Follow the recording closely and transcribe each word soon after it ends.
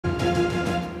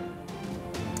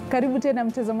Karibu tena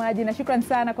mtazamaji na shukrani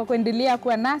sana kwa kuendelea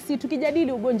kuwa nasi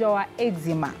tukijadili ugonjwa wa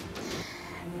eczema.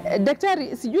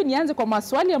 Daktari, sijui nianze kwa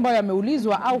maswali ambayo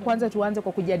yameulizwa au kwanza tuanze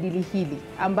kwa kujadili hili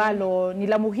ambalo ni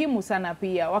la muhimu sana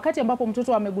pia. Wakati ambapo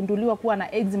mtoto amegunduliwa kuwa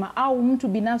na eczema au mtu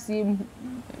binafsi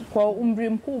kwa umri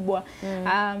mkubwa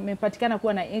amepatikana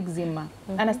kuwa na eczema,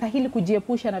 anastahili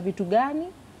kujiepusha na vitu gani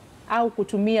au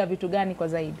kutumia vitu gani kwa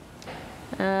zaidi?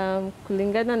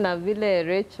 Kulingana na vile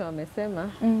Rachel amesema,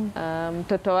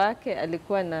 mtoto wake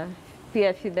alikuwa na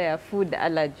pia shida ya food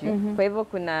allergy. Kwa hivyo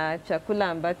kuna chakula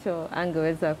ambacho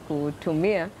angeweza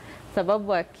kutumia,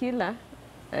 sababu akila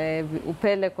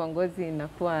upele kwa ngozi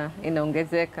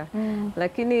inaongezeka.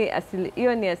 Lakini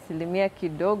hiyo ni asilimia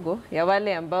kidogo ya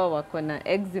wale ambao wako na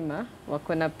eczema,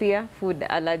 wako na pia food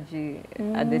allergy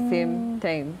at the same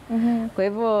time. Kwa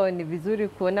hivyo ni vizuri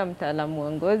kuona mtaalamu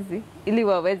wa ngozi ili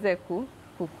waweze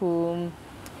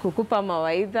kukupa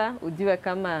mawaidha, ujue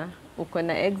kama uko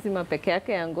na eczema peke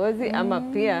yake ya ngozi ama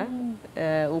pia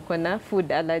uko na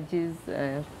food allergies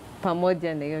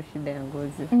pamoja na hiyo shida ya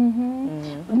ngozi.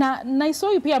 Na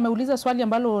Naisoi pia ameuliza swali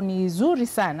ambalo ni zuri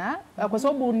sana kwa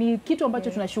sababu ni kitu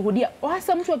ambacho tunashuhudia.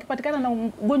 Hasa mtu akipatikana na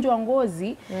ugonjwa wa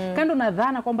ngozi, kando na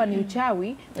dhana kwamba ni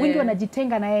uchawi, wengi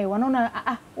wanajitenga na yeye. Wanaona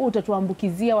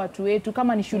utatuambukizia watu wetu.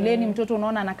 Kama ni shuleni mtoto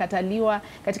unaona anakataliwa,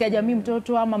 katika jamii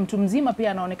mtoto ama mtu mzima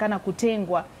pia anaonekana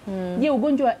kutengwa. Je,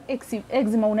 ugonjwa wa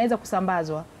eczema unaweza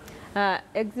kusambazwa?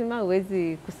 Eczema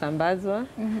huwezi kusambazwa.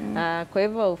 Kwa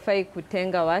hivyo hufai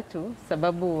kutenga watu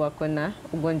sababu wako na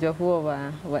ugonjwa huo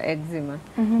wa eczema.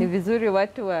 Ni vizuri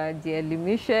watu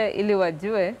wajielimishe ili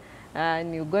wajue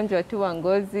ni ugonjwa tu wa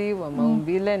ngozi, wa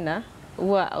maumbile na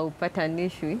huwa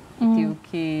haupatanishwi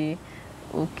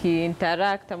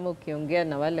ukiinteract ama ukiongea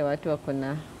na wale watu wako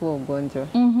na huo ugonjwa.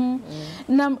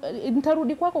 Na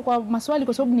nitarudi kwako kwa maswali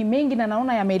kwa sababu ni mengi na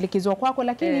naona yameelekezwa kwako,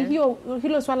 lakini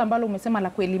hilo swala ambalo umesema la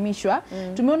kuelimishwa,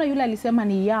 tumeona yule alisema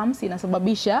ni yams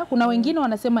inasababisha. Kuna wengine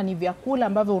wanasema ni vyakula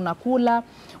ambavyo unakula.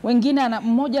 Wengine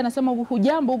mmoja anasema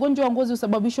hujambo, ugonjwa wa ngozi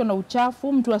usababishwa na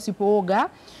uchafu mtu asipooga.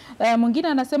 Mwingine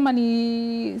anasema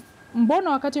ni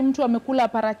mbona wakati mtu amekula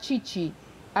parachichi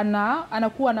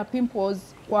anakuwa na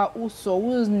pimples kwa uso.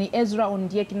 Huyu ni Ezra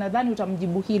Ondieki, nadhani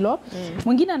utamjibu hilo.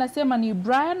 Mwingine anasema ni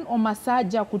Brian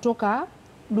Omasaja kutoka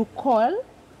Lukol.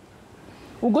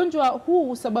 Ugonjwa huu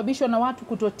husababishwa na watu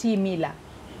kutotii mila.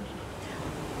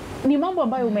 Ni mambo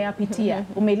ambayo umeyapitia.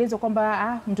 Umeelezwa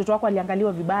kwamba mtoto wako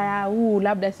aliangaliwa vibaya,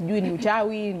 labda sijui ni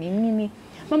uchawi, ni nini.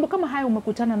 Mambo kama haya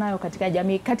umekutana nayo katika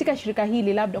jamii, katika shirika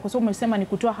hili labda kwa sababu umesema ni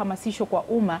kutoa hamasisho kwa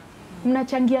umma.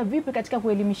 Mnachangia vipi katika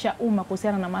kuelimisha umma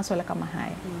kuhusiana na masuala kama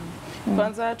haya?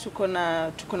 Kwanza tuko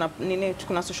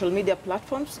na social media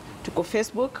platforms. Tuko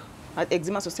Facebook at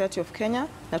Eczema Society of Kenya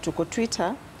na tuko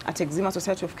Twitter at Eczema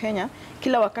Society of Kenya.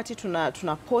 Kila wakati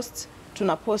tuna post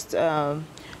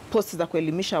posts za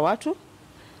kuelimisha watu,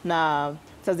 na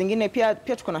saa zingine pia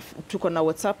tuko na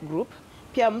WhatsApp group.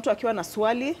 Pia mtu akiwa na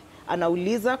swali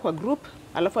anauliza kwa group,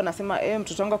 alafu anasema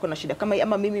mtoto wangu kuna shida kama hii,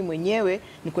 ama mimi mwenyewe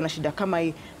niko na shida kama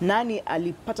hii. Nani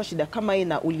alipata shida kama hii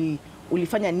na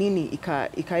ulifanya nini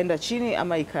ikaenda chini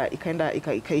ama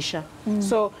ikaisha?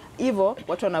 So hivyo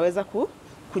watu wanaweza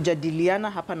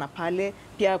kujadiliana hapa na pale,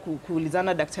 pia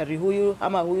kuulizana daktari huyu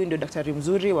ama huyu ndio daktari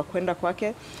mzuri wa kwenda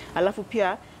kwake. Alafu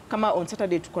pia kama on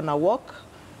Saturday tuko na walk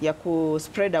ya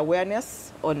spread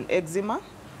awareness on eczema.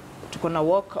 Tuko na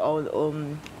walk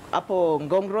hapo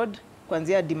Ngong Road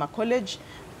kuanzia Dima College.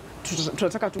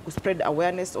 Tunataka tu spread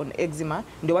awareness on eczema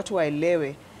ndio watu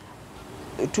waelewe.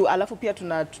 Alafu pia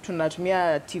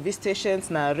tunatumia TV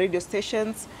stations na radio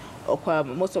stations kwa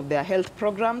most of their health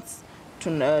programs.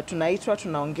 Tunaitwa,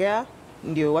 tunaongea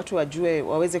ndio watu wajue,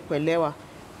 waweze kuelewa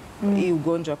hii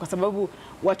ugonjwa, kwa sababu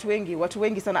watu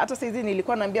wengi sana. Hata saizi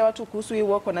nilikuwa naambia watu kuhusu hii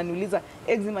walk, wananiuliza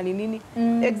eczema ni nini?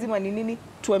 Eczema ni nini?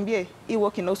 Tuambie hii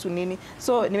walk inahusu nini?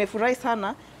 So nimefurahi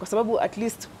sana kwa sababu at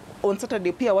least on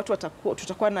Saturday pia watu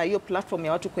tutakuwa na hiyo platform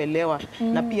ya watu kuelewa,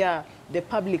 na pia the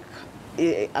public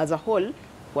as a whole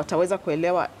wataweza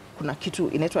kuelewa kuna kitu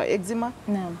inaitwa eczema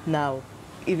now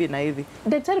hivi na hivi.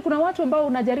 Daktari, kuna watu ambao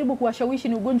unajaribu kuwashawishi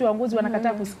ni ugonjwa wa ngozi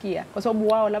wanakataa kusikia kwa sababu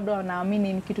wao labda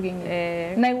wanaamini ni kitu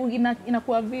kingine. Na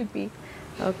inakuwa vipi?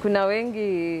 Kuna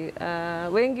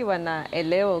wengi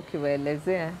wanaelewa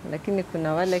ukiwaelezea, lakini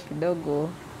kuna wale kidogo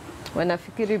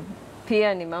wanafikiri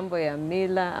pia ni mambo ya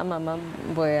mila ama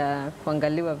mambo ya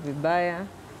kuangaliwa vibaya,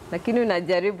 lakini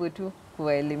unajaribu tu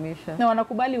kuwaelimisha na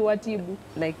wanakubali uwatibu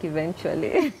like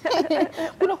eventually.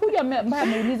 Kuna huyu ambaye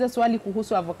ameuliza swali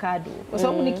kuhusu avocado kwa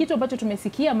sababu ni kitu ambacho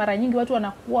tumesikia mara nyingi watu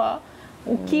wanakuwa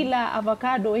ukila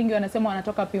avocado wengi wanasema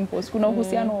wanatoka pimples. Kuna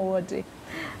uhusiano wowote?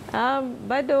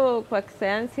 Bado kwa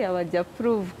kisayansi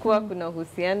hawajaprove kuwa kuna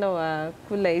uhusiano wa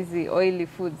kula hizi oily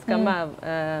foods kama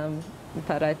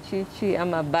parachichi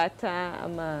ama bata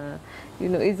ama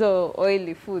hizo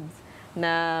oily foods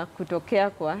na kutokea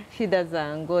kwa shida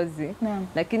za ngozi.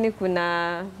 Lakini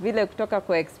kuna vile kutoka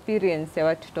kwa experience ya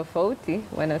watu tofauti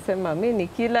wanasema mimi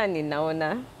nikila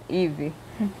ninaona hivi.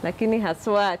 Lakini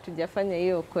haswa hatujafanya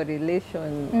hiyo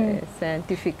correlation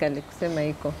scientifically kusema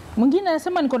iko. Mwingine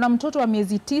anasema niko na mtoto wa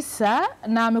miezi 9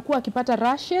 na amekuwa akipata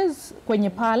rashes kwenye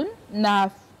palm na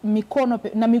mikono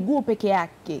na miguu peke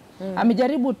yake.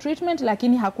 Amejaribu treatment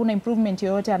lakini hakuna improvement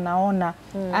yoyote anaona.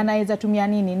 Anaweza tumia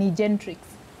nini? Ni Gentrix.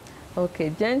 Okay,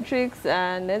 Gentrix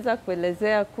naweza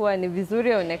kuelezea kuwa ni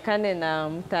vizuri aonekane na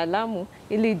mtaalamu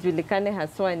ili ijulikane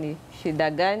haswa ni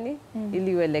shida gani,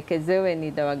 ili uelekezewe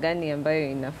ni dawa gani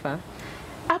ambayo inafaa.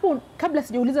 Hapo kabla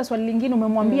sijauliza swali lingine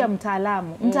umemwambia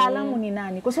mtaalamu. Mtaalamu ni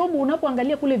nani? Kwa sababu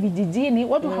unapoangalia kule vijijini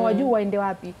watu hawajui waende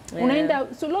wapi. Unaenda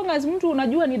so long as mtu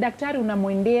unajua ni daktari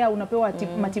unamwendea, unapewa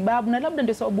matibabu na labda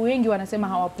ndio sababu wengi wanasema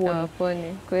hawaponi.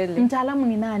 Hawaponi, kweli. Mtaalamu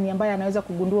ni nani ambaye anaweza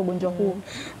kugundua ugonjwa huu?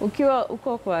 Ukiwa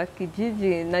uko kwa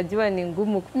kijiji najua ni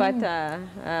ngumu kupata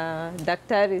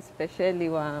daktari speciali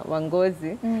wa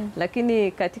ngozi,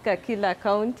 lakini katika kila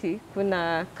county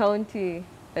kuna county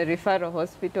referral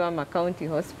hospital ama county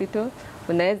hospital.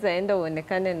 Unaweza enda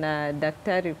uonekane na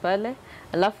daktari pale,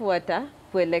 alafu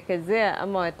watakuelekezea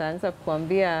ama wataanza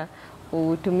kukuambia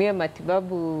utumie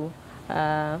matibabu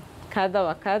kadha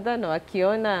wa kadha, na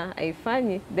wakiona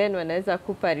haifanyi then wanaweza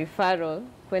kupa referral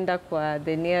kwenda kwa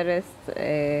the nearest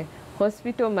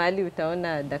hospital mahali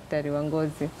utaona daktari wa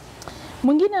ngozi.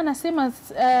 Mwingine anasema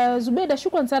Zubeda,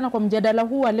 shukrani sana kwa mjadala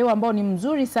huu wa leo ambao ni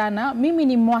mzuri sana. Mimi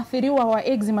ni mwathiriwa wa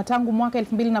eczema tangu mwaka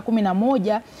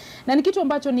 2011 na ni kitu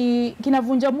ambacho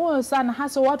kinavunja moyo sana,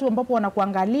 hasa watu ambapo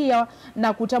wanakuangalia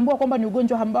na kutambua kwamba ni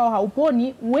ugonjwa ambao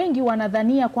hauponi. Wengi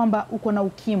wanadhania kwamba uko na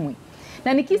ukimwi.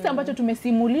 Na ni kisa ambacho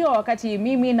tumesimuliwa wakati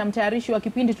mimi na mtayarishi wa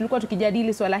kipindi tulikuwa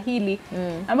tukijadili swala hili,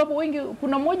 ambapo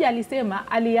kuna mmoja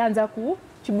alisema alianza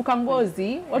chibuka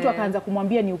ngozi, watu wakaanza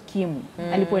kumwambia ni ukimwi.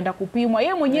 Alipoenda kupimwa,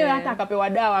 yeye mwenyewe hata akapewa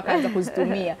dawa akaanza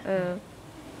kuzitumia.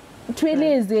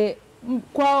 Tueleze,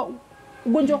 kwa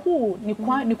ugonjwa huu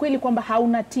ni kweli kwamba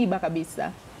hauna tiba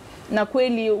kabisa? Na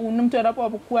kweli mtu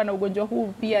anapokuwa na ugonjwa huu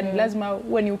pia ni lazima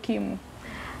uwe ni ukimwi?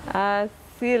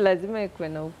 Si lazima ikuwe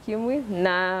na ukimwi,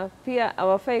 na pia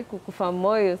hawafai kukufa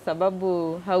moyo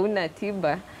sababu hauna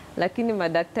tiba. Lakini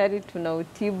madaktari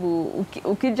tunautibu.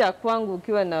 Ukija kwangu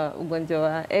ukiwa na ugonjwa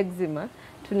wa eczema,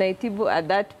 tunaitibu at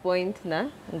that point na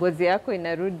ngozi yako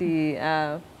inarudi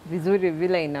vizuri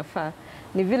vile inafaa.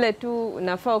 Ni vile tu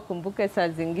unafaa ukumbuke saa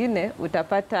zingine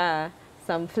utapata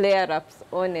some flare ups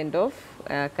on and off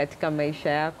katika maisha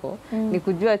yako. Ni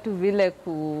kujua tu vile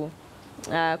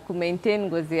maintain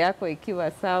ngozi yako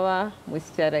ikiwa sawa,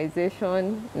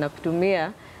 moisturization na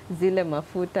kutumia zile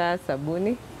mafuta,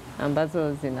 sabuni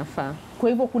ambazo zinafaa. Kwa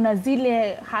hivyo kuna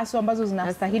zile hasa ambazo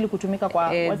zinastahili kutumika kwa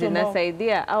watu ambao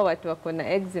zinasaidia au watu wako na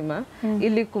eczema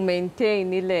ili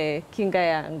kumaintain ile kinga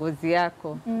ya ngozi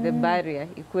yako, the barrier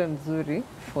ikuwe mzuri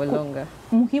for longer.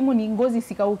 Muhimu ni ngozi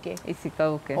isikauke.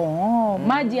 Isikauke.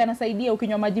 Maji yanasaidia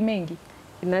ukinywa maji mengi?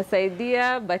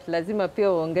 Inasaidia, but lazima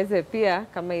pia uongeze pia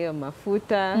kama hiyo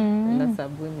mafuta na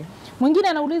sabuni. Mwingine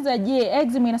anauliza, je,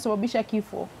 eczema inasababisha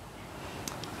kifo?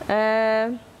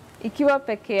 Ikiwa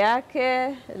peke yake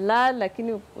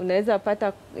lakini unaweza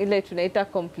pata ile tunaita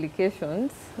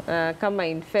complications kama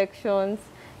infections.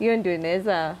 Hiyo ndio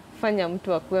inaweza fanya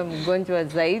mtu akuwe mgonjwa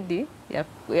zaidi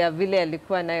ya vile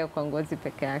alikuwa nayo kwa ngozi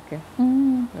peke yake.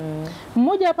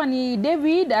 Mmoja hapa ni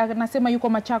David, anasema yuko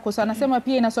Machakos. Anasema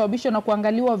pia inasababishwa na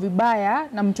kuangaliwa vibaya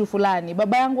na mtu fulani.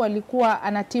 Baba yangu alikuwa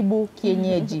anatibu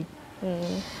kienyeji.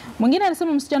 Mwingine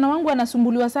anasema msichana wangu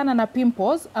anasumbuliwa sana na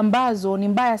pimples ambazo ni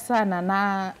mbaya sana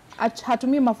na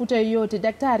hatumii mafuta yoyote.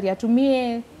 Daktari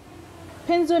atumie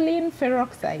benzoyl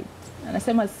peroxide.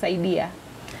 Anasema saidia.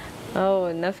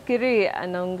 Nafikiri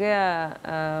anaongea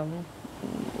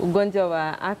ugonjwa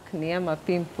wa acne ama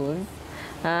pimples.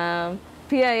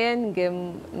 Pia yeye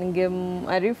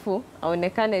ningemarifu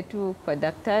aonekane tu kwa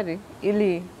daktari,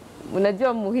 ili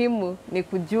unajua muhimu ni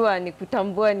kujua, ni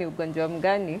kutambua ni ugonjwa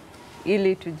mgani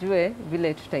ili tujue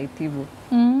vile tutaitibu.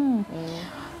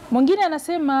 Mwingine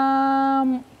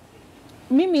anasema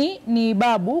mimi ni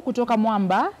babu kutoka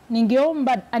Mwamba,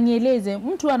 ningeomba anieleze,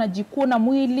 mtu anajikuna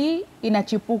mwili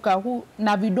inachipuka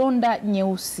na vidonda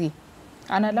nyeusi.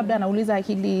 Labda anauliza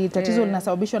hili tatizo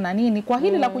linasababishwa na nini? Kwa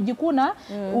hili la kujikuna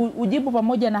ujibu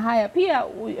pamoja na haya. Pia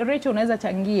Rachel unaweza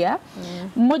changia.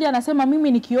 Mmoja anasema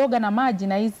mimi nikioga na maji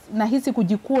na hisi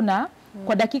kujikuna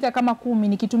kwa dakika kama 10,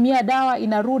 nikitumia dawa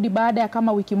inarudi baada ya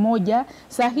kama wiki moja.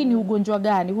 Saa hii ni ugonjwa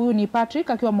gani? Huyu ni Patrick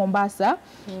akiwa Mombasa.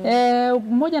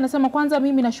 Mmoja anasema kwanza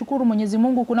mimi nashukuru Mwenyezi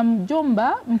Mungu, kuna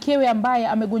mjomba mkewe ambaye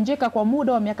amegonjeka kwa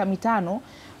muda wa miaka 5.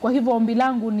 Kwa hivyo ombi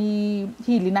langu ni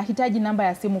hili, nahitaji namba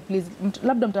ya simu please.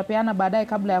 Labda mtapeana baadaye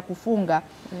kabla ya kufunga.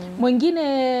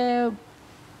 Mwingine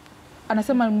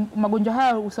anasema magonjwa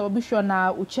haya husababishwa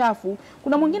na uchafu.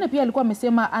 Kuna mwingine pia alikuwa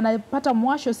amesema anapata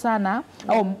mwasho sana,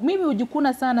 au mimi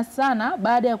hujikuna sana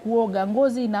baada ya kuoga,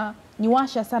 ngozi na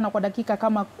niwasha sana kwa dakika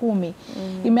kama 10.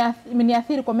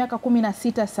 Imeniathiri kwa miaka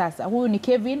 16 sasa. Huyu ni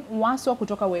Kevin Waswa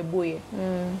kutoka Webuye.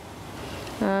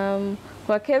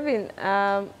 Kwa Kevin,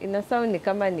 inasound ni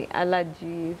kama ni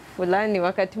allergy fulani.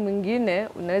 Wakati mwingine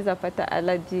unaweza pata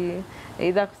allergy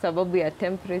either kwa sababu ya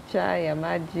temperature ya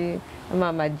maji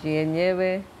ama maji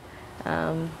yenyewe.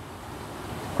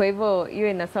 Kwa hivyo hiyo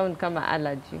inasound kama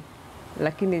allergy,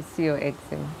 lakini sio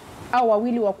eczema. Au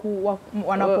wawili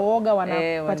wanapooga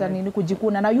wanapata nini?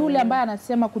 Kujikuna. Na yule ambaye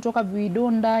anasema kutoka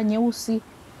vidonda nyeusi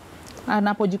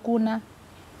anapojikuna.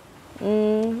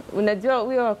 Unajua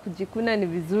huyo wa kujikuna ni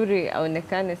vizuri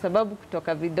aonekane, sababu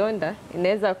kutoka vidonda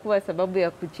inaweza kuwa sababu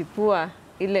ya kuchipua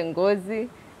ile ngozi,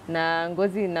 na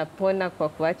ngozi inapona kwa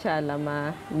kuacha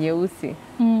alama nyeusi.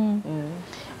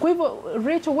 Kwa hivyo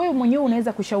Rachel, wewe mwenyewe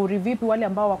unaweza kushauri vipi wale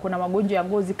ambao wako na magonjwa ya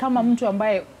ngozi, kama mtu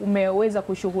ambaye umeweza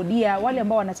kushuhudia, wale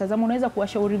ambao wanatazama, unaweza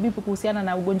kuwashauri vipi kuhusiana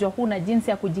na ugonjwa huu na jinsi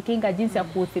ya kujikinga, jinsi ya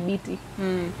kuudhibiti?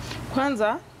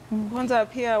 Kwanza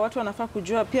pia watu wanafaa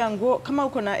kujua pia nguo, kama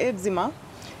uko na eczema,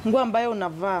 nguo ambayo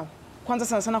unavaa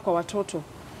kwanza sana kwa watoto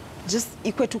just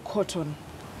ikwe tu cotton.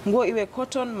 Nguo iwe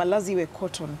cotton, malazi iwe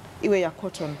cotton, iwe ya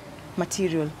cotton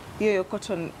material. Hiyo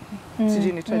cotton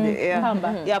sijui ni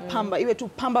pamba, iwe tu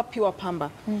pamba, pure pamba.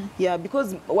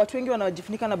 Because watu wengi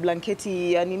wanajifunika na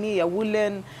blanketi ya nini, ya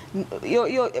woolen.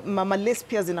 Hiyo mama lace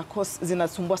pia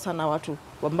zinasumbua sana watu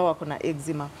ambao wako na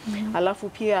eczema. Alafu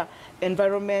pia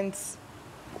environments,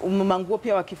 manguo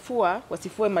pia wakifua,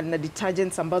 wasifue na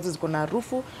detergents ambazo ziko na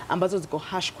harufu, ambazo ziko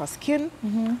harsh kwa skin.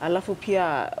 Alafu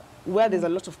pia where there's a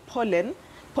lot of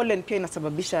pollen pia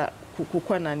inasababisha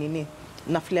kukua na nini,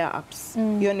 na flare ups.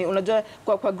 Hiyo ni unajua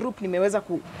kwa group nimeweza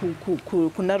ku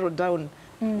narrow down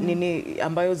nini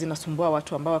ambayo zinasumbua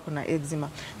watu ambao wako na eczema.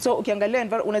 So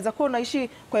ukiangalia unaweza kuwa unaishi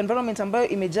kwa environment ambayo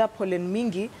imejaa pollen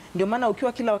mingi, ndio maana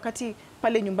ukiwa kila wakati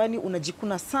pale nyumbani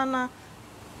unajikuna sana.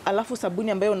 Alafu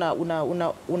sabuni ambayo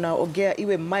unaogea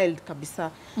iwe mild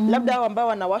kabisa. Labda hao ambao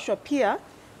wanawashwa pia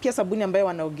sabuni ambayo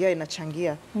wanaogea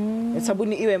inachangia.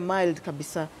 Sabuni iwe mild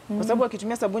kabisa. Kwa sababu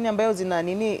wakitumia sabuni ambayo zina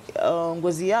nini,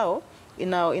 ngozi yao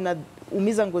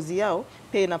inaumiza ngozi yao,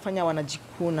 pia inafanya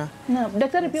wanajikuna. Na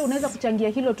daktari pia unaweza kuchangia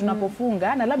hilo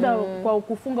tunapofunga, na labda kwa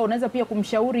kufunga unaweza pia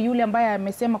kumshauri yule ambaye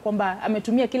amesema kwamba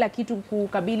ametumia kila kitu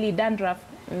kukabili dandruff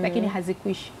lakini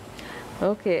hazikwishi.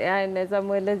 Okay, naweza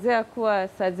muelezea kuwa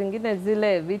saa zingine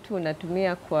zile vitu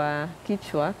unatumia kwa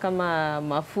kichwa kama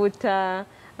mafuta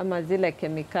ama zile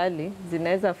kemikali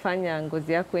zinaweza fanya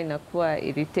ngozi yako inakuwa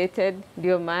irritated,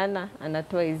 ndio maana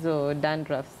anatoa hizo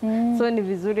dandruffs. So ni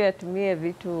vizuri atumie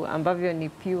vitu ambavyo ni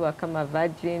pure kama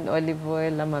virgin olive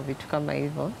oil ama vitu kama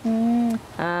hivyo.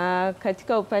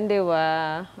 Katika upande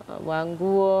wa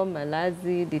nguo,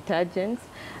 malazi, detergents,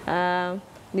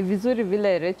 ni vizuri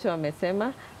vile Rachel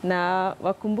amesema, na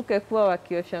wakumbuke kuwa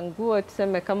wakiosha nguo,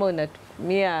 tuseme kama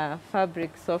unatumia fabric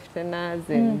softeners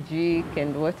and jik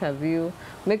and what have you,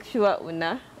 make sure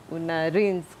una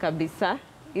rinse kabisa,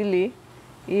 ili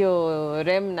hiyo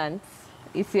remnants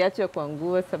isiachwe kwa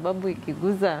nguo, sababu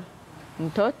ikiguza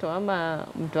mtoto ama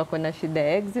mtu ako na shida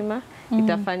ya eczema,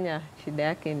 itafanya shida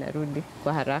yake inarudi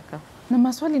kwa haraka. Na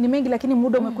maswali ni mengi lakini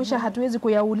muda umekwisha, hatuwezi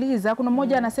kuyauliza. Kuna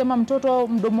mmoja anasema mtoto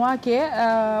mdomo wake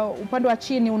upande wa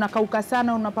chini unakauka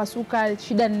sana, unapasuka,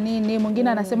 shida ni nini? Mwingine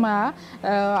anasema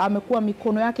amekuwa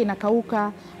mikono yake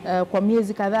inakauka kwa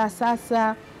miezi kadhaa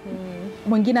sasa.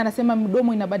 Mwingine anasema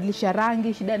mdomo inabadilisha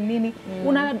rangi, shida ni nini?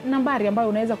 Una nambari ambayo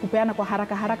unaweza kupeana kwa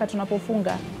haraka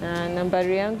tunapofunga?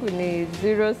 Nambari yangu ni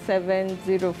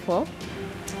 0704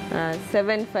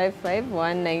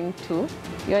 755-192.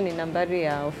 Hiyo ni nambari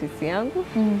ya ofisi yangu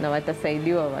na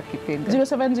watasaidiwa wakipiga.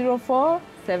 0704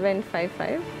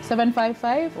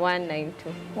 755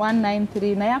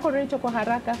 192. Na yako Rachel kwa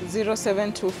haraka?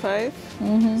 0725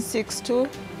 62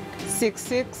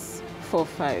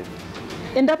 6645.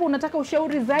 Endapo unataka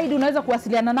ushauri zaidi unaweza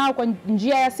kuwasiliana nao kwa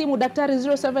njia ya simu daktari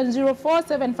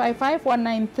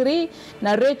 0704-755-193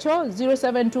 na Rachel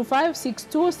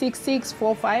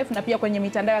 0725-626645, na pia kwenye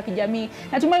mitandao ya kijamii.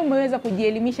 Natumai umeweza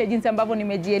kujielimisha jinsi ambavyo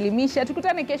nimejielimisha.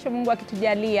 Tukutane kesho Mungu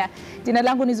akitujalia. Jina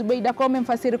langu ni Zubeida Kome,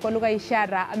 mfasiri kwa lugha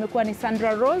ishara. Amekuwa ni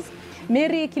Sandra Rose.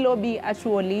 Mary Kilobi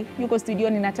Achuoli yuko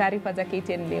studioni na taarifa za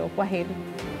KTN leo. Kwaheri.